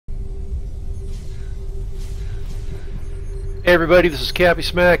Hey everybody, this is Cappy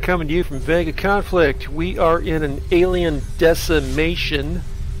Smack coming to you from Vega Conflict. We are in an alien decimation.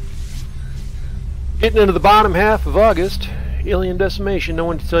 Getting into the bottom half of August. Alien decimation. No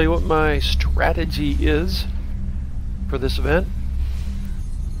one to tell you what my strategy is for this event.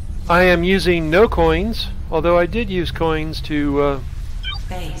 I am using no coins, although I did use coins to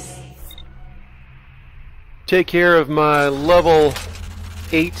take care of my level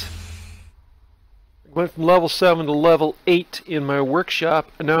 8. Went from level 7 to level 8 in my workshop,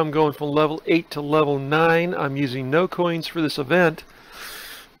 and now I'm going from level 8 to level 9. I'm using no coins for this event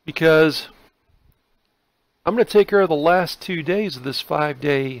because I'm going to take care of the last 2 days of this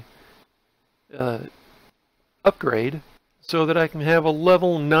 5-day upgrade so that I can have a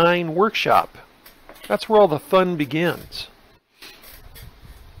level 9 workshop. That's where all the fun begins.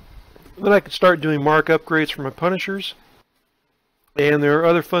 Then I can start doing mark upgrades for my punishers. And there are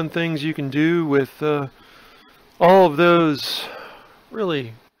other fun things you can do with all of those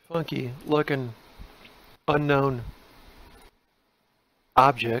really funky looking unknown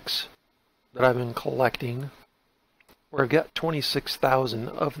objects that I've been collecting, where I've got 26,000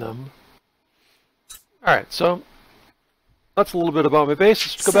 of them. Alright, so that's a little bit about my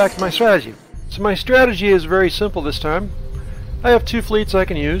base. Let's go back to my strategy. So my strategy is very simple this time. I have 2 fleets I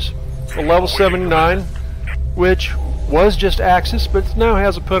can use. A level 79, which was just Axis, but now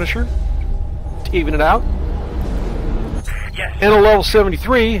has a Punisher to even it out. Yes. And a level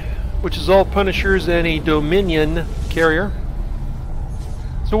 73, which is all Punishers and a Dominion carrier.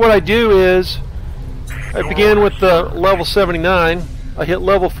 So what I do is, I begin with the level 79. I hit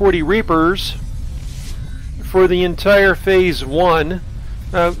level 40 Reapers for the entire Phase 1.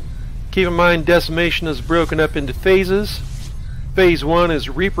 Now, keep in mind, Decimation is broken up into phases. Phase 1 is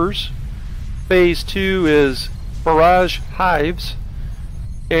Reapers. Phase 2 is barrage hives,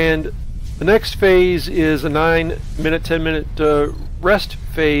 and the next phase is a 9-minute, 10-minute rest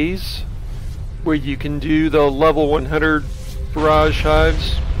phase where you can do the level 100 barrage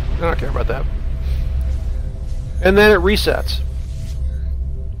hives. I don't care about that. And then it resets.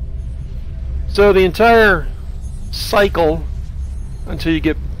 So the entire cycle until you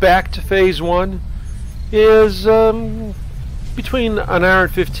get back to phase 1 is between an hour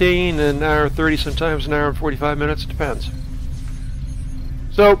and 15 and an hour and 30, sometimes an hour and 45 minutes, it depends.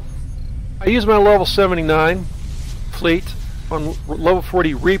 So I use my level 79 fleet on level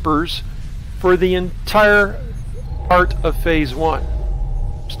 40 Reapers for the entire part of phase 1,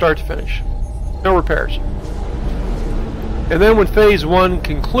 start to finish. No repairs. And then when phase 1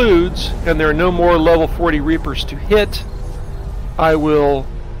 concludes and there are no more level 40 Reapers to hit, I will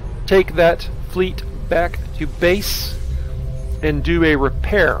take that fleet back to base and do a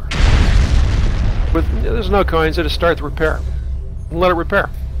repair. There's no coins, I just start the repair and let it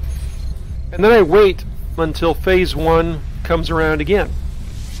repair. And then I wait until phase 1 comes around again.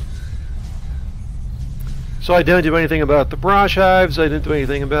 So I don't do anything about the barrage hives, I didn't do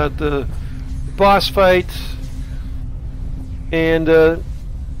anything about the boss fight, and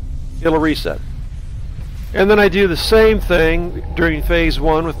it'll reset. And then I do the same thing during phase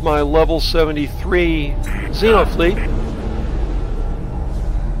 1 with my level 73 Xeno fleet.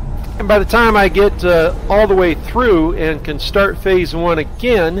 And by the time I get all the way through and can start phase 1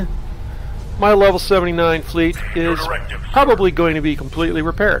 again, my level 79 fleet is probably going to be completely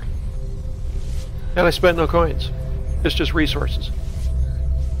repaired. And I spent no coins. It's just resources.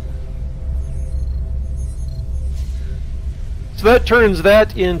 So that turns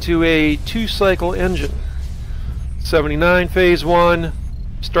that into a 2-cycle engine. 79 phase 1,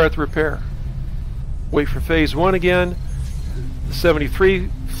 start the repair. Wait for phase 1 again. The 73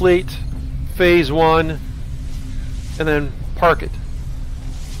 fleet, phase 1, and then park it.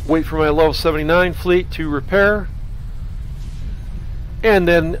 Wait for my level 79 fleet to repair, and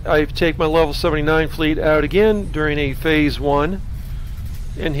then I take my level 79 fleet out again during a phase 1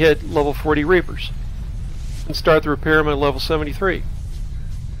 and hit level 40 Reapers and start the repair of my level 73,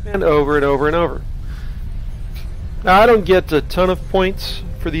 and over and over and over. Now I don't get a ton of points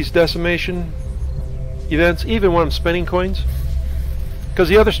for these decimation events, even when I'm spending coins. Because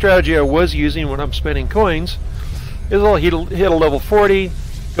the other strategy I was using when I'm spending coins is I'll hit a level 40,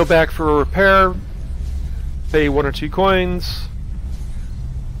 go back for a repair, pay 1 or 2 coins,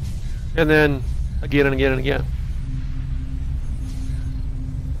 and then again and again and again.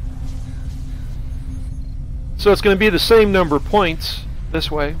 So it's going to be the same number of points this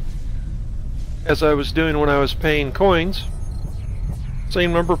way as I was doing when I was paying coins.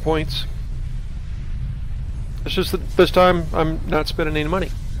 Same number of points. It's just that this time I'm not spending any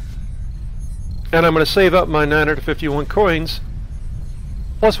money. And I'm going to save up my 951 coins,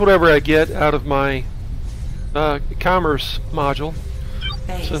 plus whatever I get out of my commerce module.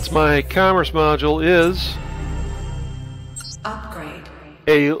 Since my commerce module is upgrade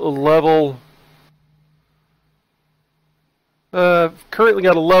a level, currently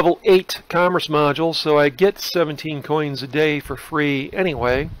got a level 8 commerce module, so I get 17 coins a day for free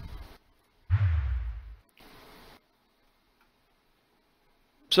anyway.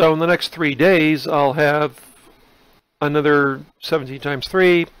 So in the next 3 days, I'll have another 17 times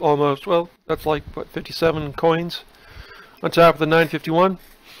 3, almost, well, that's like, what, 57 coins on top of the 951.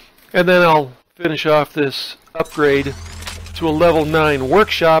 And then I'll finish off this upgrade to a level 9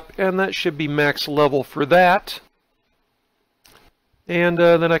 workshop, and that should be max level for that. And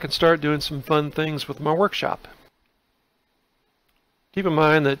then I can start doing some fun things with my workshop. Keep in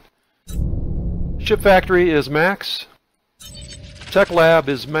mind that Ship Factory is max. Tech Lab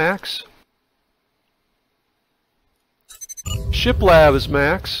is max. Ship Lab is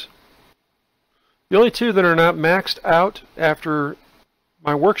max. The only two that are not maxed out after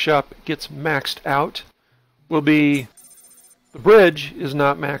my workshop gets maxed out will be the bridge is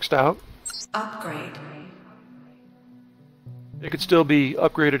not maxed out. upgrade It could still be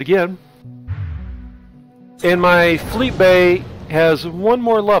upgraded again. And my fleet bay has one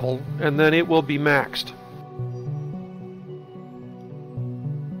more level, and then it will be maxed.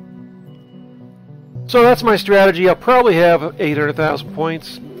 So that's my strategy. I'll probably have 800,000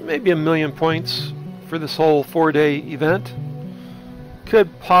 points, maybe 1,000,000 points for this whole 4-day event.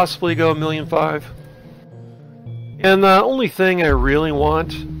 Could possibly go 1,500,000. And the only thing I really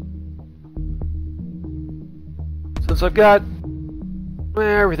want, since I've got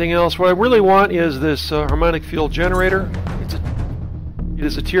everything else, what I really want is this harmonic fuel generator. It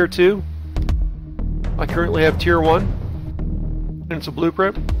is a tier 2. I currently have tier 1, and it's a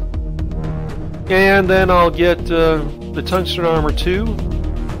blueprint. And then I'll get the tungsten armor 2,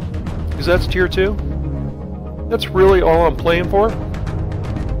 because that's tier 2. That's really all I'm playing for.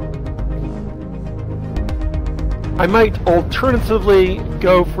 I might alternatively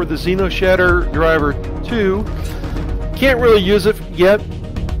go for the Xenoshatter Driver 2. Can't really use it yet.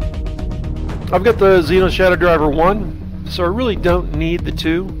 I've got the Xenoshatter Driver 1, so I really don't need the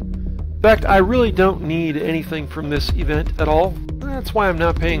 2. In fact, I really don't need anything from this event at all. That's why I'm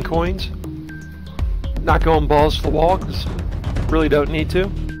not paying coins. Not going balls to the wall, because I really don't need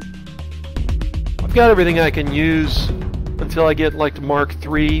to. I've got everything I can use until I get like to Mark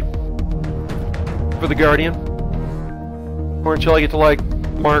 3 for the Guardian. Or until I get to like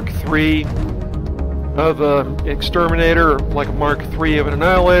Mark 3 of an Exterminator, or like a Mark 3 of an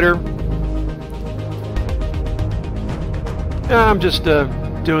Annihilator. I'm just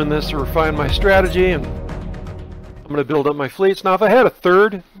doing this to refine my strategy, and I'm going to build up my fleets. Now if I had a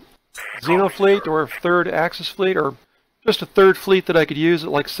third Xeno fleet, or a third Axis fleet, or just a third fleet that I could use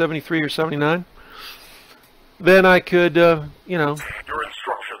at like 73 or 79, then I could, you know,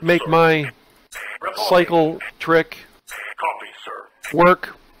 make my cycle trick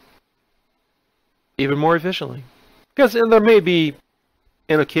work even more efficiently. Because there may be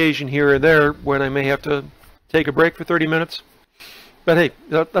an occasion here or there when I may have to take a break for 30 minutes. But hey,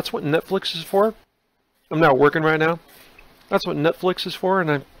 that's what Netflix is for. I'm not working right now. That's what Netflix is for,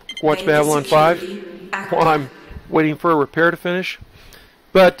 and I watch Babylon 5 while I'm waiting for a repair to finish.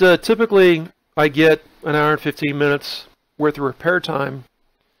 But typically I get an hour and 15 minutes worth of repair time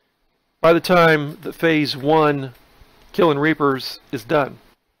by the time the Phase 1 Killing Reapers is done.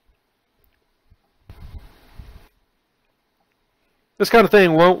 This kind of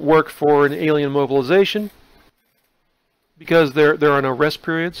thing won't work for an alien mobilization because there are no rest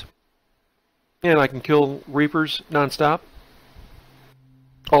periods, and I can kill Reapers non-stop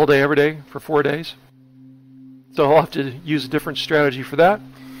all day, every day for 4 days. So I'll have to use a different strategy for that.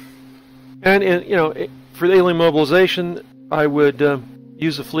 And you know, for the alien mobilization, I would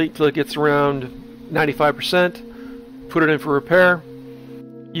use the fleet till it gets around 95%. Put it in for repair,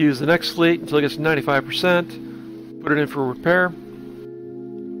 use the next fleet until it gets to 95%, put it in for repair.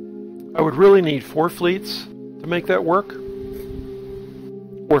 I would really need 4 fleets to make that work,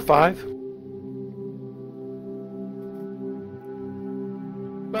 or 5.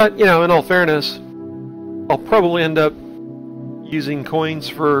 But, you know, in all fairness, I'll probably end up using coins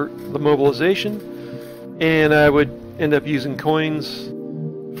for the mobilization, and I would end up using coins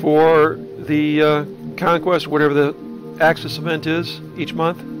for the conquest, whatever the Axis event is each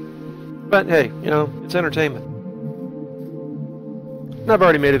month. But hey, you know, it's entertainment. And I've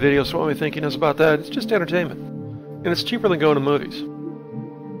already made a video, so what I'm thinking is about that. It's just entertainment. And it's cheaper than going to movies.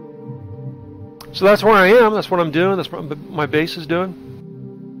 So that's where I am, that's what I'm doing, that's what my base is doing.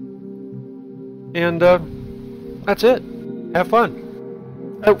 And that's it. Have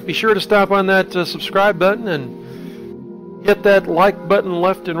fun. Oh, be sure to stop on that subscribe button and hit that like button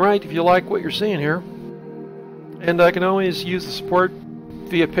left and right if you like what you're seeing here. And I can always use the support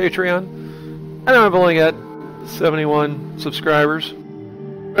via Patreon. I know I've only got 71 subscribers,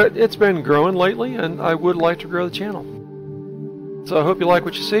 but it's been growing lately, and I would like to grow the channel. So I hope you like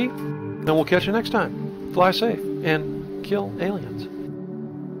what you see, and we'll catch you next time. Fly safe and kill aliens.